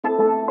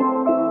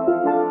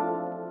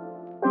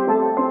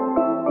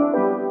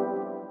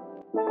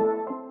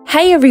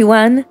Hi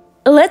everyone,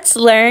 let's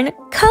learn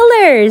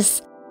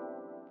colors.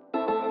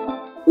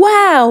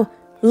 Wow,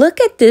 look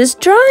at this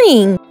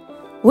drawing.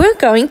 We're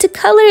going to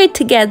color it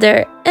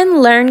together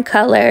and learn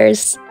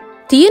colors.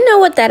 Do you know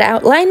what that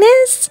outline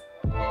is?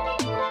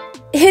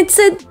 It's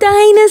a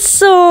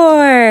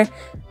dinosaur.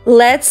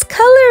 Let's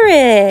color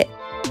it.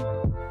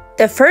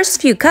 The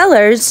first few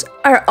colors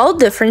are all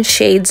different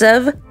shades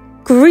of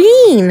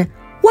green.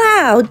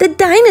 Wow, the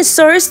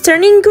dinosaur is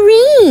turning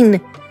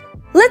green.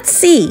 Let's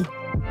see.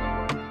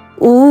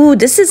 Ooh,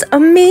 this is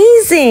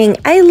amazing.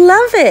 I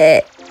love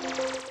it.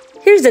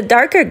 Here's a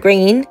darker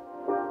green.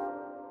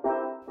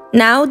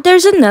 Now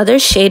there's another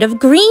shade of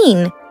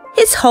green.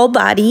 His whole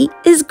body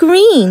is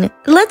green.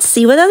 Let's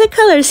see what other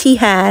colors he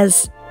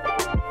has.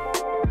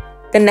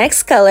 The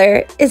next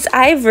color is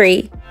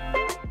ivory.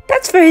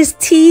 That's for his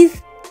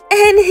teeth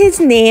and his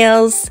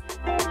nails.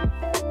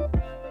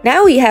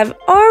 Now we have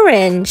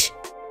orange.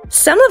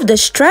 Some of the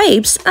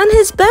stripes on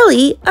his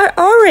belly are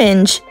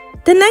orange.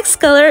 The next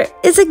color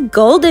is a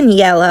golden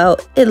yellow.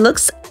 It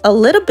looks a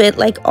little bit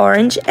like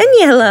orange and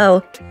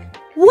yellow.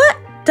 What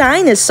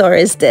dinosaur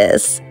is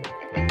this?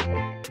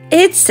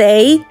 It's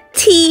a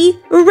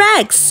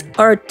T-Rex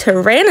or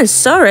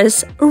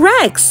Tyrannosaurus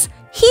Rex.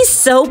 He's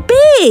so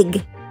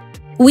big.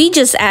 We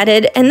just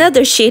added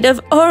another shade of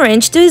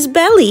orange to his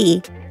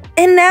belly.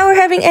 And now we're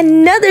having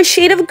another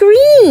shade of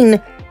green.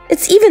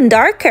 It's even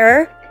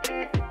darker.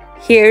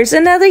 Here's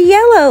another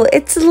yellow.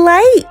 It's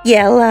light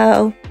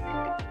yellow.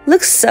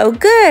 Looks so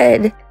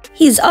good.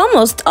 He's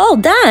almost all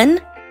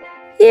done.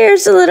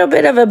 Here's a little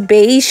bit of a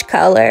beige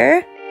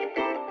color.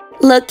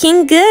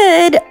 Looking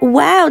good.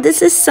 Wow,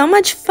 this is so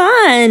much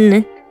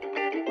fun.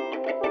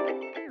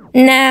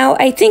 Now,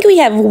 I think we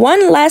have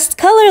one last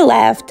color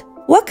left.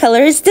 What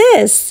color is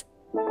this?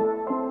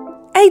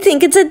 I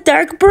think it's a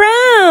dark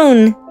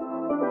brown.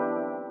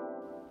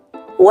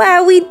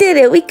 Wow, we did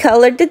it. We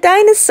colored the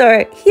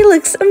dinosaur. He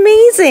looks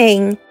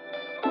amazing.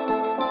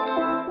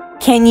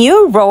 Can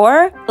you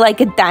roar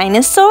like a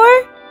dinosaur?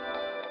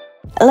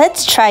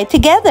 Let's try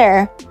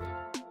together.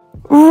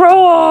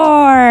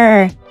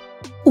 Roar!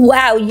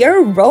 Wow,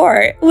 your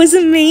roar was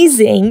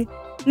amazing.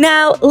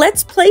 Now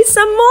let's play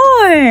some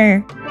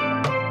more.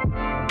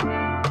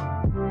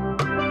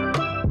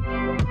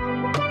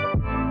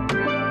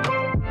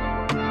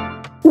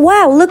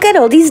 Wow, look at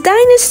all these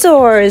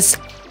dinosaurs.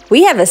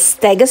 We have a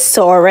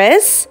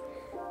Stegosaurus,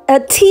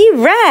 a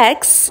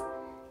T-Rex,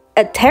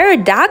 a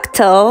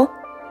pterodactyl,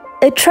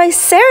 a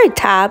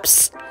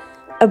Triceratops,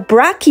 a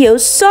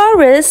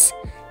Brachiosaurus,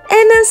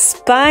 and a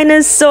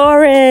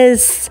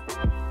Spinosaurus.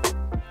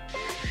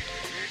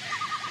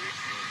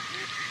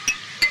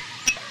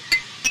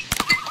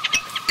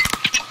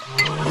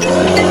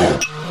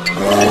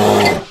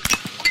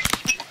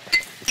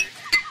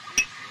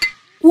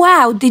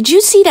 Wow, did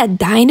you see that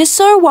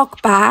dinosaur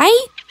walk by?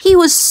 He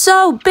was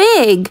so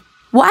big.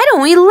 Why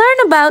don't we learn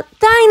about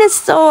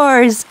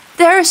dinosaurs?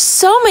 There are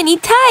so many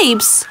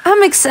types.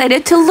 I'm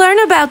excited to learn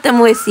about them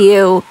with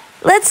you.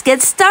 Let's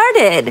get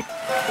started.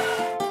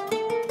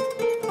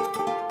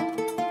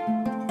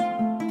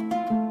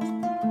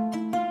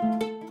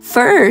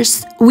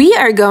 First, we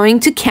are going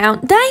to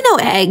count dino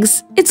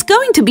eggs. It's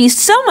going to be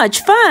so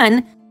much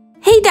fun.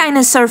 Hey,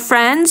 dinosaur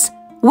friends,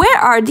 where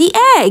are the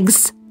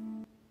eggs?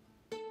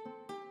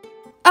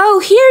 Oh,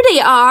 here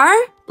they are.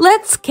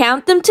 Let's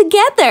count them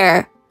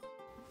together.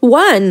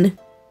 1,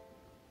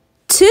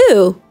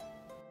 2,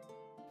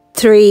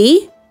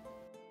 3,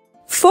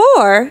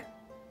 4,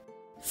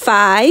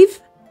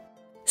 5,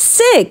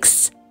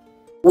 6.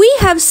 We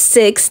have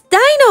 6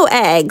 dino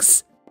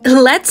eggs.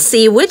 Let's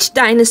see which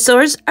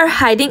dinosaurs are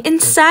hiding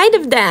inside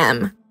of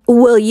them.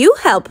 Will you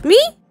help me?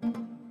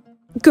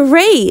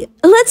 Great,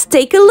 let's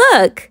take a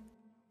look.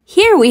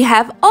 Here we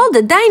have all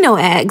the dino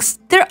eggs.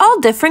 They're all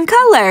different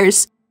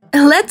colors.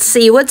 Let's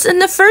see what's in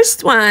the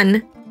first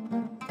one.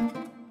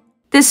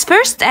 This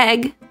first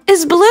egg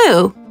is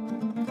blue.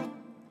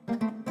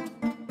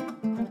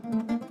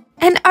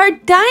 And our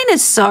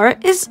dinosaur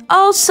is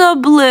also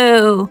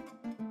blue.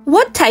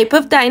 What type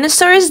of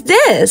dinosaur is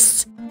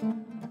this?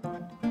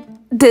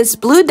 This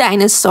blue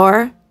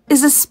dinosaur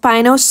is a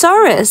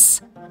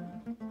Spinosaurus.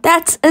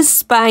 That's a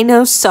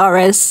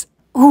Spinosaurus.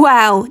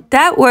 Wow,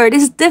 that word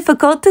is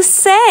difficult to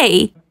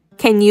say.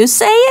 Can you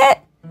say it?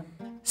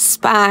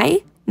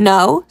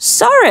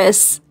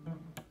 Spinosaurus.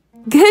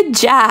 Good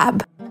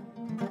job.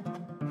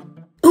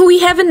 We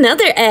have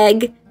another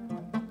egg.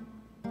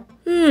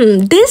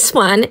 This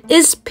one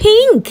is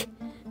pink.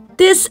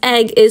 This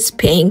egg is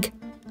pink.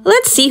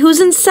 Let's see who's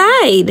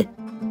inside.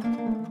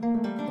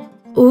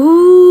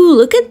 Ooh,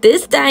 look at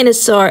this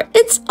dinosaur.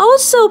 It's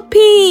also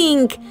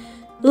pink.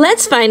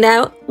 Let's find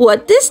out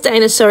what this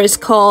dinosaur is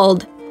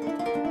called.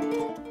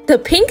 The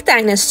pink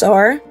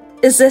dinosaur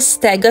is a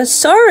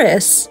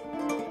Stegosaurus.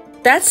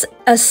 That's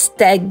a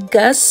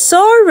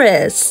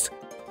Stegosaurus.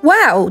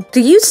 Wow, do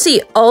you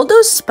see all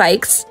those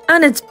spikes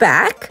on its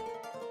back?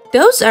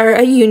 Those are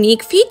a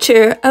unique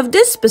feature of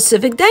this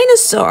specific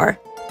dinosaur.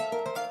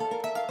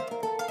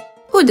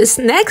 Oh, this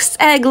next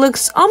egg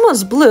looks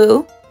almost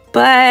blue,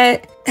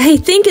 but I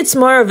think it's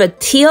more of a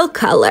teal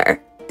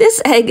color.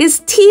 This egg is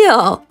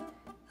teal.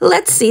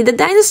 Let's see the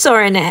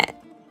dinosaur in it.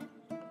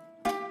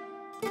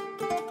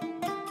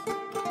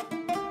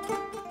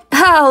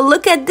 Oh,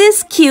 look at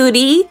this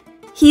cutie.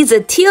 He's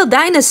a teal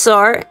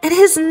dinosaur and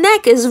his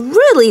neck is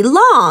really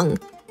long.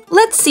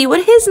 Let's see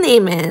what his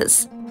name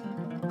is.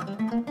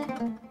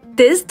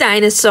 This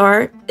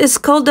dinosaur is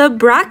called a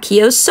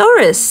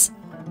Brachiosaurus.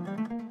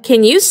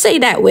 Can you say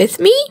that with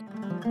me?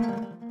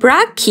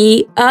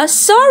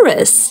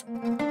 Brachiosaurus.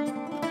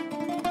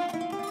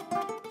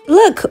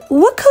 Look,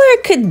 what color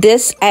could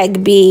this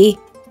egg be?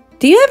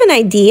 Do you have an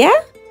idea?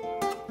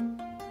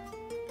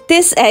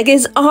 This egg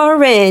is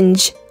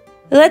orange.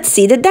 Let's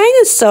see the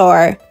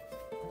dinosaur.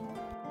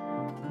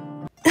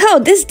 Oh,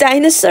 this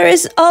dinosaur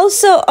is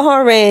also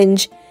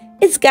orange.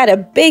 It's got a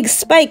big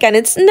spike on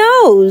its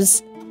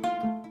nose.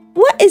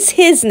 What is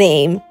his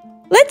name?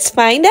 Let's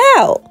find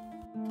out.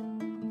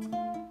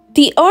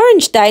 The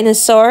orange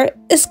dinosaur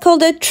is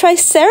called a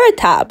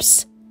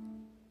Triceratops.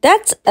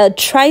 That's a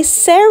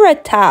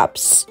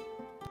Triceratops.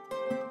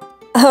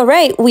 All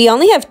right, we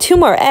only have 2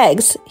 more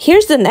eggs.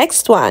 Here's the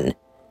next one.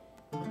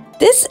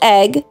 This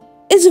egg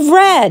is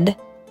red.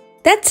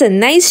 That's a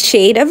nice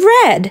shade of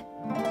red.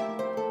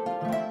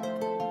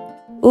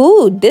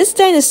 Ooh, this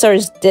dinosaur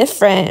is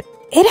different.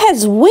 It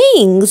has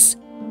wings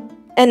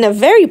and a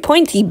very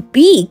pointy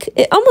beak.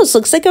 It almost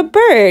looks like a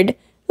bird.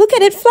 Look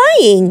at it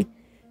flying.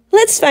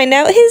 Let's find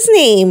out his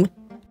name.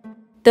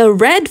 The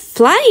red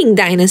flying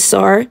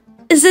dinosaur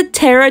is a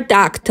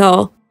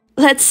pterodactyl.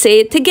 Let's say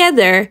it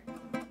together.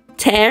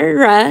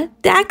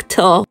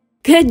 Pterodactyl.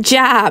 Good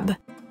job.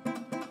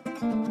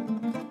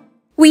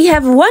 We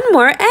have 1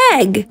 more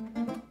egg.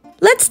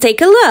 Let's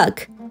take a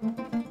look.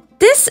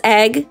 This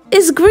egg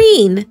is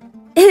green.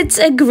 It's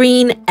a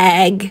green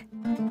egg.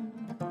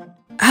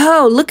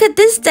 Oh, look at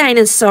this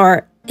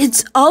dinosaur.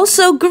 It's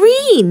also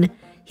green.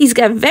 He's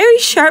got very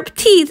sharp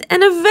teeth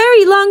and a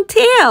very long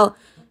tail,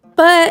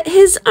 but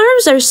his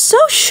arms are so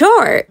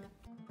short.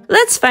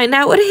 Let's find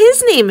out what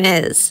his name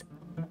is.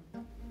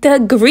 The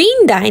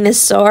green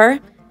dinosaur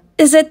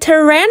is a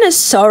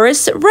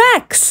Tyrannosaurus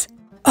Rex,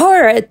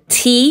 or a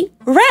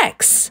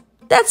T-Rex.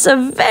 That's a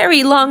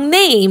very long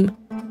name.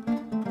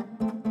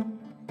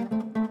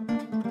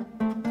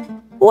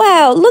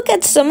 Wow, look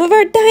at some of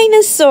our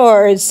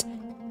dinosaurs.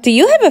 Do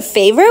you have a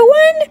favorite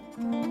one?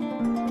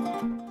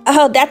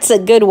 Oh, that's a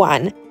good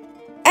one.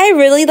 I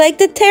really like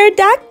the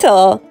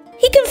pterodactyl.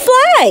 He can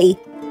fly.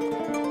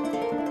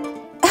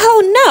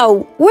 Oh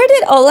no, where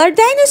did all our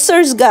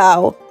dinosaurs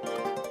go?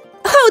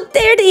 Oh,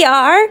 there they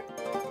are.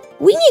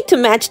 We need to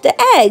match the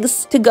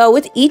eggs to go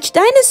with each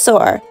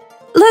dinosaur.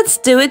 Let's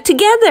do it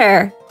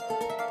together.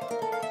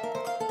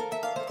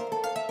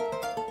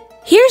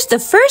 Here's the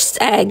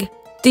first egg.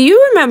 Do you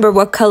remember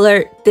what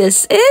color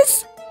this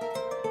is?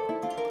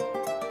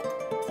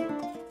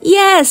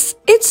 Yes,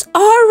 it's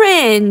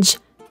orange.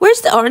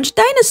 Where's the orange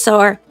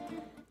dinosaur?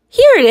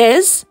 Here it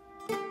is.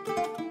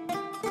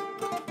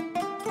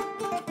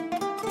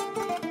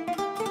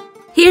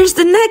 Here's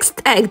the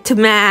next egg to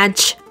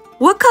match.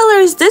 What color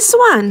is this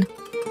one?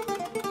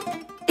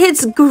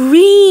 It's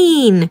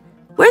green.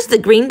 Where's the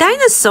green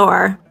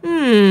dinosaur?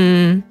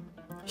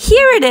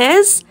 Here it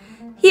is.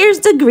 Here's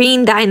the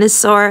green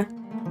dinosaur.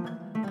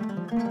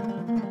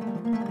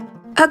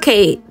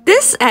 Okay,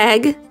 this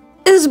egg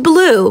is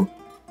blue,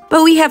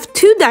 but we have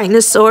 2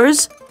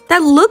 dinosaurs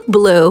that look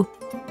blue.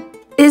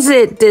 Is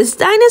it this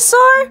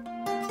dinosaur?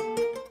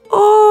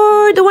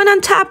 Or the one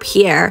on top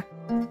here?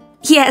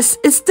 Yes,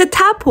 it's the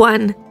top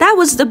one. That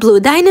was the blue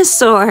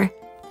dinosaur.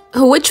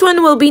 Which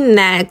one will be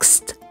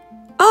next?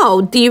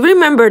 Oh, do you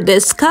remember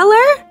this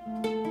color?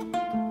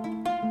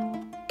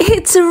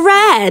 It's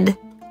red.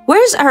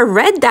 Where's our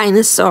red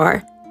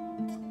dinosaur?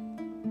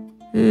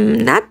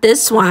 Not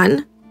this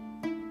one.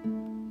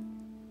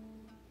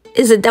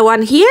 Is it the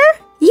one here?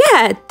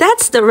 Yeah,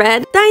 that's the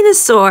red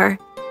dinosaur.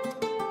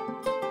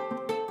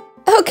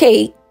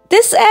 Okay,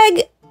 this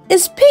egg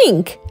is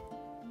pink.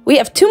 We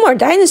have 2 more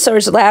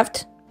dinosaurs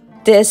left.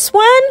 This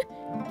one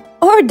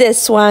or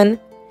this one?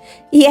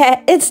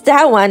 Yeah, it's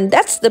that one.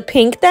 That's the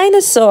pink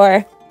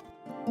dinosaur.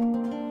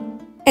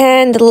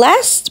 And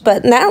last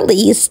but not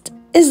least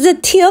is the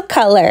teal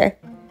color.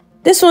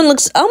 This one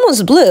looks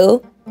almost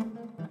blue.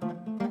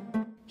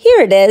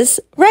 Here it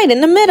is, right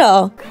in the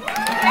middle.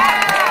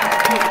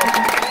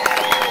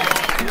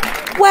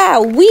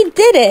 Wow, we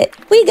did it!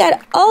 We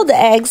got all the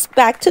eggs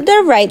back to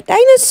their right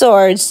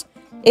dinosaurs.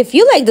 If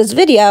you like this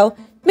video,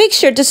 make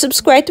sure to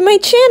subscribe to my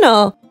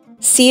channel.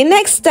 See you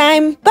next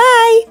time.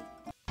 Bye!